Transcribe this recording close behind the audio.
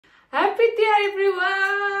Happy Tihar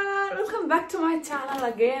everyone! Welcome back to my channel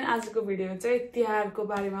again. आजको video चाहिँ तिहारको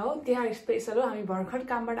बारेमा हो. तिहार स्पेशल हो. हामी भर्खर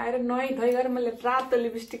कामबाट आएर नुहाई धुवाई गरेर मैले रातो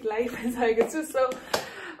लिपस्टिक लगाइसकेको छु. सो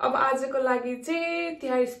अब आजको लागि चाहिँ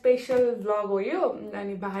तिहार स्पेशल भ्लग हो यो.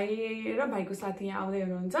 अनि भाइ र भाइको साथी यहाँ आउँदै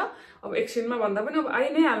हुनुहुन्छ. अब एकछिनमा भन्दा पनि अब आइ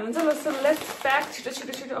नै हाल्नुहुन्छ. ल लेट्स प्याक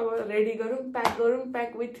छिटो अब रेडी गरौँ,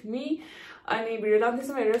 प्याक विथ मी. अनि भिडियो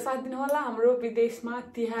लाउँदैछौँ, हेरेर साथ दिनु होला. हाम्रो विदेशमा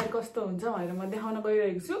तिहार कस्तो हुन्छ भनेर म देखाउन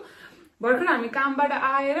गइरहेको छु. भर्खर हामी कामबाट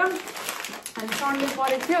आएर अनि सन्डे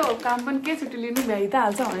परेको थियो, काम पनि के छुट्टी लिनु भ्याइ त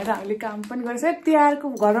हाल्छ भनेर हामीले काम पनि गरिसक्यो. तिहारको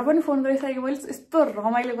घरमा पनि फोन गरिसकेको मैले. यस्तो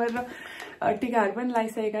रमाइलो गरेर टिकाहरू पनि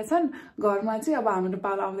लगाइसकेका छन् घरमा चाहिँ. अब हाम्रो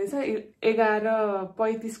पालो आउँदैछ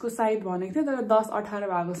 11:35 को सायद भनेको थियो, तर 10:18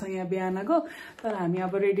 भएको छ यहाँ बिहानको. तर हामी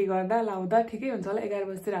अब रेडी गर्दा लाउँदा ठिकै हुन्छ होला. 11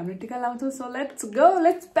 बजीतिर हामीले टिका लाउँछौँ. So let's go,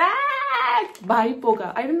 let's pack.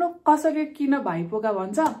 भाइपोका, I don't know कसरी किन भाइपोका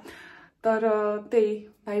भन्छ, तर त्यही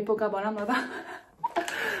भाइपोका भनौँ न त.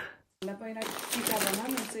 पहिला टिका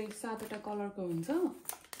बनाउँ चाहिँ 7वटा कलरको हुन्छ.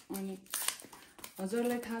 अनि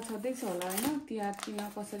हजुरलाई थाहा छँदैछ होला होइन तिहार किन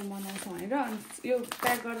कसरी मनाउँछ भनेर. अनि यो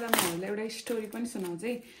प्याक गर्दा म हजुरलाई एउटा स्टोरी पनि सुनाउँछु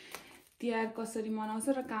है. तिहार कसरी मनाउँछ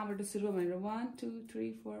र कहाँबाट सुरु भनेर. 1 2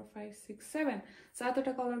 3 4 5 6 7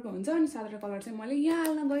 7वटा कलरको हुन्छ. अनि 7वटा कलर चाहिँ मैले यहाँ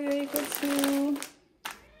हाल्न गइरहेको छु.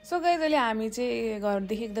 सो गाइज अहिले हामी चाहिँ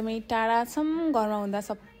घरदेखि एकदमै टाढा छौँ. घरमा हुँदा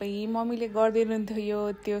सबै मम्मीले गरिदिनुहुन्थ्यो.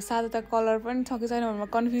 यो त्यो 7वटा कलर पनि छ कि छैन भनेर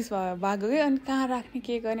कन्फ्युज भएको कि. अनि कहाँ राख्ने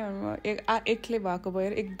के गर्ने भनेर एक्लै भएको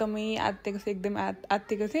भएर एकदमै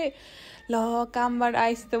आत्तिएको थिएँ. ल कामबाट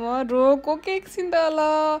आएपछि त म रोको के एकछिन त.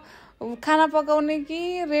 ल खाना पकाउने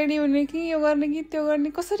कि रेडी हुने कि यो गर्ने कि त्यो गर्ने,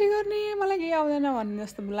 कसरी गर्ने मलाई केही आउँदैन भन्ने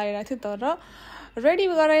जस्तो लागिरहेको थियो. तर रेडी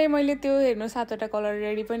गराएँ मैले. त्यो हेर्नु 7वटा कलर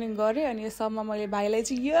रेडी पनि गरेँ. अनि यसम्म मैले भाइलाई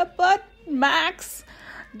चाहिँ यो म्याक्स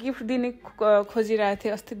गिफ्ट दिने खोजिरहेको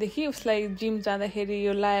थिएँ अस्तिदेखि. उसलाई जिम जाँदाखेरि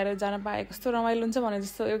यो लाएर जान पाए कस्तो रमाइलो हुन्छ भने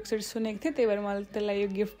जस्तो एकचोटि सुनेको थिएँ. त्यही भएर मैले त्यसलाई यो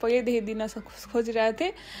गिफ्ट पहिल्यैदेखि दिन खोजिरहेको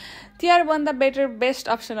थिएँ. तिहारभन्दा बेस्ट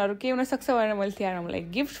अप्सनहरू के हुनसक्छ भनेर मैले तिहारमा मलाई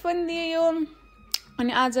गिफ्ट पनि दिएँ यो.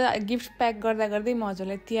 अनि आज गिफ्ट प्याक गर्दा गर्दै म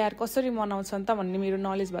हजुरलाई तिहार कसरी मनाउँछन् त भन्ने मेरो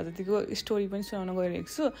नलेज भए जतिको स्टोरी पनि सुनाउन गइरहेको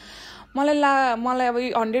छु. मलाई अब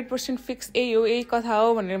 100% फिक्स यही कथा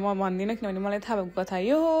हो भनेर म भन्दिनँ, किनभने मलाई थाहा भएको कथा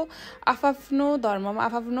यो हो. आफ्नो धर्ममा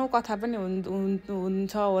आफ्नो कथा पनि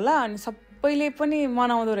हुन्छ होला. अनि सबैले पनि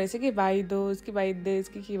मनाउँदो रहेछ कि भाइ दोज कि भाइ देज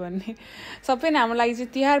कि भन्ने. सबै नै हाम्रो लागि चाहिँ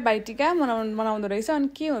तिहार भाइटिका मनाउँदो रहेछ. अनि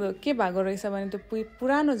के भएको रहेछ भने त्यो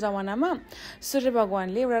पुरानो जमानामा सूर्य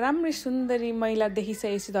भगवान्ले एउटा राम्रै सुन्दरी महिला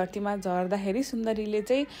देखिसकेपछि धरतीमा झर्दाखेरि सुन्दरीले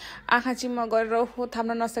चाहिँ आँखा चिम्म गरेर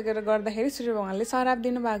थाम्न नसकेर गर्दाखेरि सूर्य भगवान्ले श्राप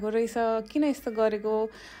दिनुभएको रहेछ. किन यस्तो गरेको,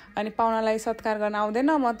 अनि पाहुनालाई सत्कार गर्न आउँदैन,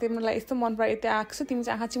 म तिमीलाई यस्तो मन परायो यति आएको छु, तिमी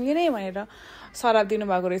चाहिँ आँखा चिम्ले नै भनेर श्राप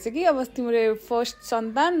दिनुभएको रहेछ कि. अब तिम्रो फर्स्ट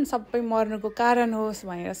सन्तान सबै मर्नुको कारण होस्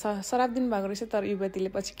भनेर श्राप दिनुभएको रहेछ. तर युवतीले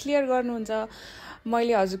पछि क्लियर गर्नुहुन्छ,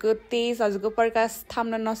 मैले हजुरको प्रकाश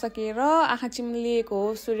थाम्न नसकेर आँखा चिम्लिएको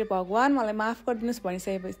हो सूर्य भगवान्, मलाई माफ गरिदिनुहोस्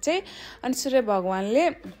भनिसकेपछि चाहिँ अनि सूर्य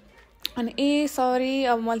भगवान्ले अनि सरी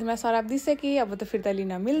अब मैले तिमीलाई श्राप दिइसकेँ, अब त फिर्ता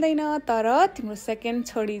लिन मिल्दैन. तर तिम्रो सेकेन्ड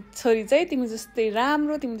छोरी चाहिँ तिमी जस्तै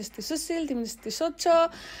राम्रो, तिमी जस्तै सुशील, तिमी जस्तै स्वच्छ,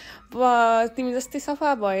 तिमी जस्तै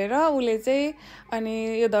सफा भएर उसले चाहिँ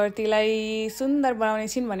अनि यो धरतीलाई सुन्दर बनाउने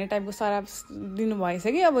छिन् भन्ने टाइपको श्राप दिनुभएछ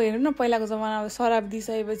कि. अब हेर्नु न पहिलाको जमानामा श्राप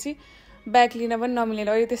दिइसकेपछि ब्याक लिन पनि नमिलेर.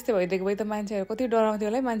 अहिले त्यस्तै भइदिएको भए त मान्छेहरू कति डराउँथ्यो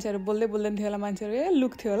होला है. मान्छेहरू बोल्दैन थियो होला, मान्छेहरू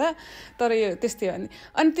लुक्थ्यो होला. तर यो त्यस्तै हो.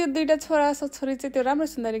 अनि त्यो दुईवटा छोरी चाहिँ त्यो राम्रो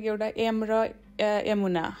सुन्दरीको एउटा एम र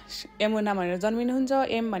यमुना भनेर जन्मिनुहुन्छ.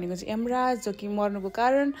 एम भनेको चाहिँ यमराज, जो कि मर्नुको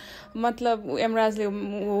कारण, मतलब यमराजले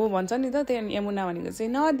हो भन्छ नि त. त्यही यमुना भनेको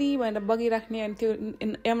चाहिँ नदी भनेर बगिराख्ने. अनि त्यो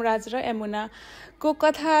यमराज र यमुनाको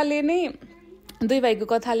कथाले नै, दुई भाइको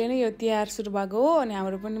कथाले नै यो तिहार सुरु भएको हो. अनि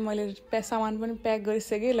हाम्रो पनि मैले सामान पनि प्याक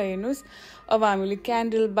गरिसकेँ. ल हेर्नुहोस्, अब हामीले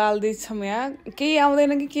क्यान्डल बाल्दैछौँ. यहाँ केही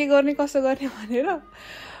आउँदैन कि के गर्ने कसो गर्ने भनेर.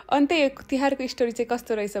 अनि त्यही तिहारको स्टोरी चाहिँ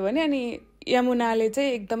कस्तो रहेछ भने, अनि यमुनाले चाहिँ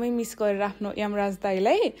एकदमै मिस गरेर आफ्नो यमराज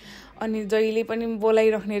दाईलाई अनि जहिले पनि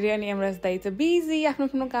बोलाइराख्ने रे. अनि यमराज दाई चाहिँ बिजी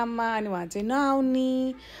आफ्नो काममा, अनि उहाँ चाहिँ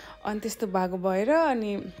नआउने. अनि त्यस्तो भएको भएर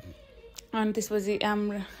अनि त्यसपछि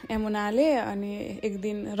यमुनाले अनि एक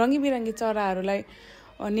दिन रङ्गी चराहरूलाई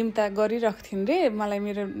निम्ता गरिराख्थिन् रे. मलाई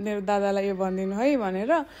मेरो दादालाई यो भनिदिनु है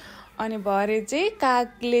भनेर. अनि भरे चाहिँ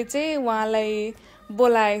कागले चाहिँ उहाँलाई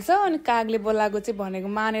बोलाएछ. अनि कागले बोलाएको चाहिँ भनेको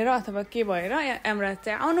मानेर अथवा के भएर यमराज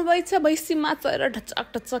चाहिँ आउनुभएछ भैँसी माचेर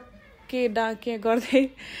ढचक के गर्दै.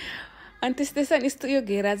 अनि त्यस्तै छ. अनि यस्तो यो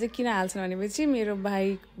घेरा चाहिँ किन हाल्छन् भनेपछि मेरो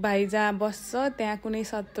भाइ जहाँ बस्छ त्यहाँ कुनै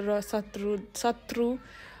शत्रु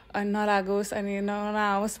नलागोस् अनि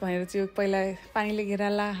नआओस् भनेर चाहिँ पहिला पानीले घेरा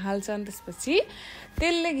हाल्छन्. त्यसपछि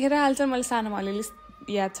तेलले घेरा हाल्छन्. मैले सानोमा अलिअलि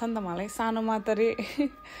याद छ नि त मलाई सानोमा त रे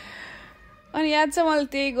अनि याद छ मैले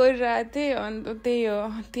त्यही गरिरहेको थिएँ अन्त त्यही हो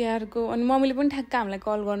तिहारको अनि मम्मीले पनि ठ्याक्क हामीलाई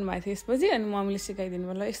कल गर्नुभएको थियो यसपछि अनि मम्मीले सिकाइदिनु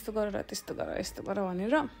भयो ल यस्तो गर त्यस्तो गर यस्तो गर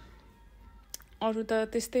भनेर अरू त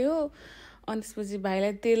त्यस्तै हो अनि त्यसपछि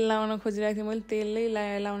भाइलाई तेल लाउन खोजिरहेको थिएँ मैले तेलै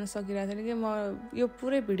लाउन सकिरहेको थिएन कि म यो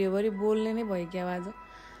पुरै भिडियोभरि बोल्ने नै भयो क्या आज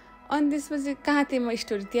अनि त्यसपछि कहाँ थिएँ म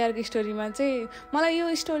स्टोरी तिहारको स्टोरीमा चाहिँ मलाई यो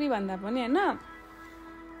स्टोरी भन्दा पनि होइन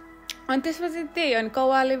अनि त्यसपछि त्यही अनि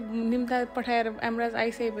कौवाले निम्ता पठाएर एमराज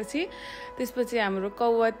आइसकेपछि त्यसपछि हाम्रो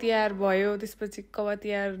कौवा तिहार भयो त्यसपछि कौवा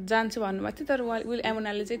तिहार जान्छु भन्नुभएको थियो तर उसले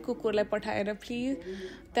एमुनाले चाहिँ कुकुरलाई पठाएर प्लिज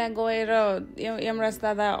त्यहाँ गएर यमराज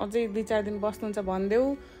दादा अझै 2-4 दिन बस्नुहुन्छ भनिदेऊ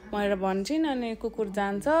भनेर भन्छन् अनि कुकुर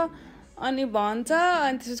जान्छ अनि भन्छ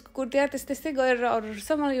अनि त्यसपछि कुकुर तिहार त्यस्तै गरेर अरू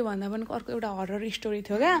छ मलाई यो भन्दा पनि अर्को एउटा हरर स्टोरी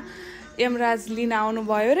थियो क्या यमराज लिन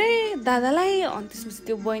आउनुभयो रे दादालाई अनि त्यसपछि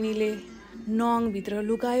त्यो बहिनीले नङभित्र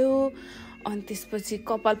लुकायो अनि त्यसपछि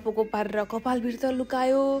कपाल पोको पारेर कपालभित्र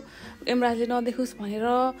लुकायो यमराजले नदेखोस् भनेर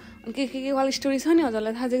अनि के वाला स्टोरी छ नि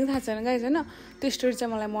हजुरलाई थाहा छैन गाइस होइन त्यो स्टोरी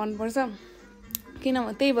चाहिँ मलाई मनपर्छ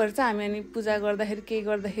किनभने त्यही भएर चाहिँ हामी अनि पूजा गर्दाखेरि के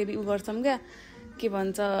गर्दाखेरि उ गर्छौँ क्या के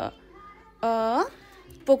भन्छ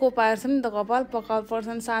पोको पार्छ नि त कपाल पर्छ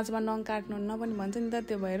नि साँझमा नङ काट्नुहुन्न पनि भन्छ नि त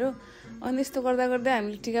त्यो भएर अनि यस्तो गर्दा गर्दै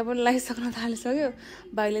हामीले टिका पनि लगाइसक्न थालिसक्यो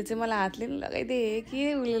भाइले चाहिँ मलाई हातले पनि लगाइदिए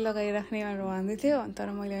कि उसले लगाइराख्ने भनेर भन्दै थियो तर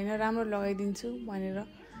मैले होइन राम्रो लगाइदिन्छु भनेर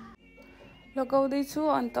लगाउँदैछु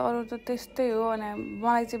अन्त अरू त त्यस्तै हो अनि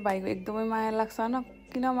मलाई चाहिँ भाइको एकदमै माया लाग्छ होइन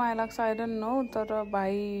किन माया लाग्छ आई डोन्ट नो तर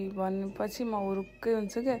भाइ भनेपछि म हुरुक्कै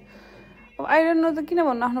हुन्छु क्या अब आई डोन्ट नो त किन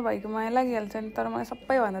भन्नु आफ्नो भाइको माया लागिहाल्छ नि तर मलाई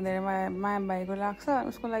सबैभन्दा धेरै माया भाइको लाग्छ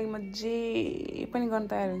उसको लागि म जे पनि गर्न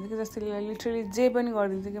तयार हुन्छु कि जस्तै लिटरली जे पनि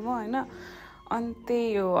गरिदिन्छु कि म होइन अनि त्यही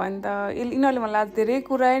हो अन्त यिनीहरूले मलाई आज धेरै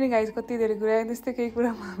कुरायो नि गाइस कति धेरै कुरायो त्यस्तै केही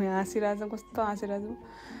कुरामा हामी हाँसिरहेछौँ कस्तो हाँसिरहेछौँ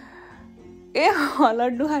ए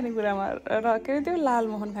लड्डु खाने कुरामा र के अरे त्यो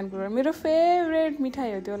लालमोहन खाने कुरा मेरो फेभरेट मिठाई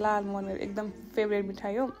हो त्यो लालमोहन मेरो एकदम फेभरेट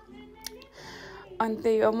मिठाई हो अनि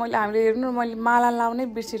त्यही हो हामीले हेर्नु मैले माला लाउनै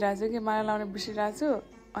बिर्सिरहेको छु कि माला लाउनै बिर्सिरहेको छु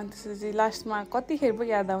अनि त्यसपछि लास्टमा कतिखेर पो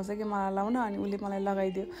याद आउँछ कि माला लाउन अनि उसले मलाई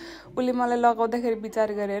लगाइदियो उसले मलाई लगाउँदाखेरि विचार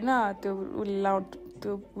गरेन त्यो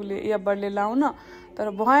उसले इयरबडले लाउन तर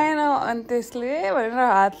भएन अनि त्यसले भनेर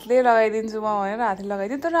हातले लगाइदिन्छु म भनेर हातले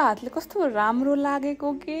लगाइदियो तर हातले कस्तो राम्रो लागेको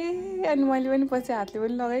के अनि मैले पनि पछि हातले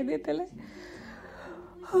पनि लगाइदिएँ त्यसलाई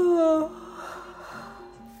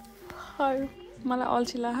मलाई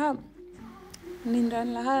अल्छी लाग्यो निन्द्रा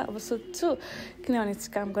पनि लाग्यो अब सुत्छु किनभने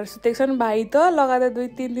काम गरेर सुतेको छ नि भाइ त लगाएर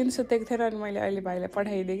 2-3 दिन सुतेको थिएन अनि मैले अहिले भाइलाई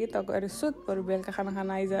पठाइदिएँ कि त गएर सुत बरु बेलुका खाना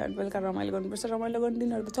आइज बेलुका रमाइलो गर्नुपर्छ रमाइलो गर्ने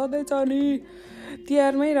दिनहरू त छँदैछ नि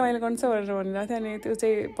तिहारमै रमाइलो गर्छ भनेर भनिरहेको थियो अनि त्यो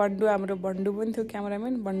चाहिँ भन्डु हाम्रो भन्डु पनि थियो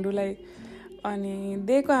क्यामेराम्यान भन्डुलाई अनि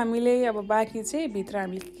दिएको हामीले अब बाँकी चाहिँ भित्र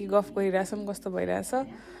हामीले के गफ गरिरहेछौँ कस्तो भइरहेछ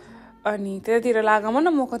अनि त्यतातिर लागौँ न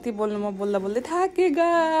म कति बोल्नु म बोल्दै थाकेँ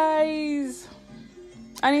गाइज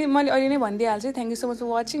अनि मैले अहिले नै भनिदिइहाल्छु thank you so much for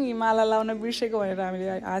watching यी माला लाउन बिर्सेको भनेर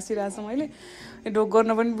हामीले हाँसिरहेछौँ मैले ढोक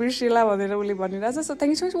गर्न पनि बिर्सेला भनेर उसले भनिरहेछ so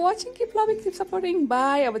thank you so much for watching keep loving keep supporting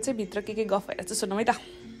by अब चाहिँ भित्र के गफ भइरहेछ सुनौँ है त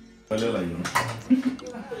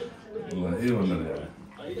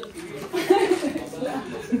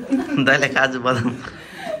दाइले काजु बदाम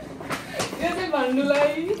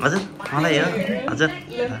हजुर मलाई हो हजुर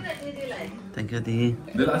थ्याङ्क यू दिदी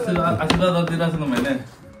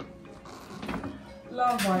ल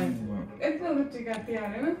भाइ यत्रो टिका तिहार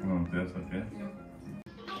हैन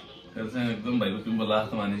एकदम भाइको टिम्बो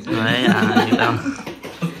लास्ट मानिन्छ है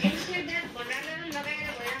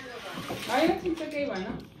हैन ठिक छ केही भएन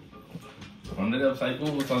भन्दै अब साइको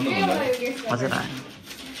चल्नु हजुर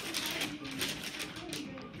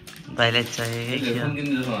दाइले चाहिँ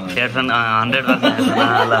हेडफोन 100%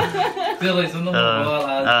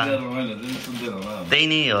 त्यही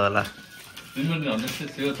नै हो होला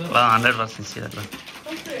 100% स्योर ल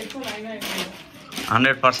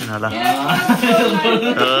 100% होला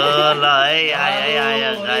ल है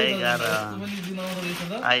आयो गाई गार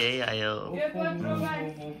आयो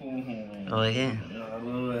हो कि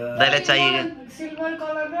दाइले चाहियो सिल्भर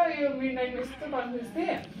कलर र यो मिडनाइट यस्तो कन्फ्युज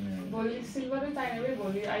थिए भोलि सिल्भर चाहिने भए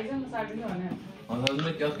भोलि आइज म साट्दिनु भने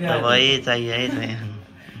भाइ चाहियो है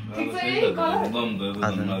ठिक छ यही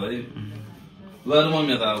कलर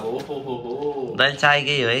दाइले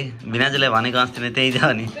चाहिएकै हो है भिनाजुले भनेको अस्ति नै त्यही थियो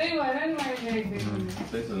नि त्यही भएर नि मैले ल्याइदिएको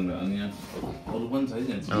अरू पनि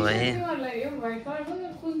छ हो है यो व्हाइट कलर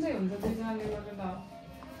कुन चाहिँ हुन्छ त्यो जान्ने गरेर त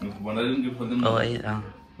बनाइदिनु गिफ्ट गर्दिनु हो है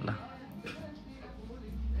ल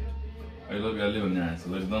I love you भन्ने आएछ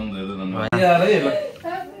एकदम धेरै धन्यवाद यार है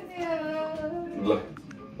ल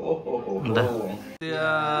ल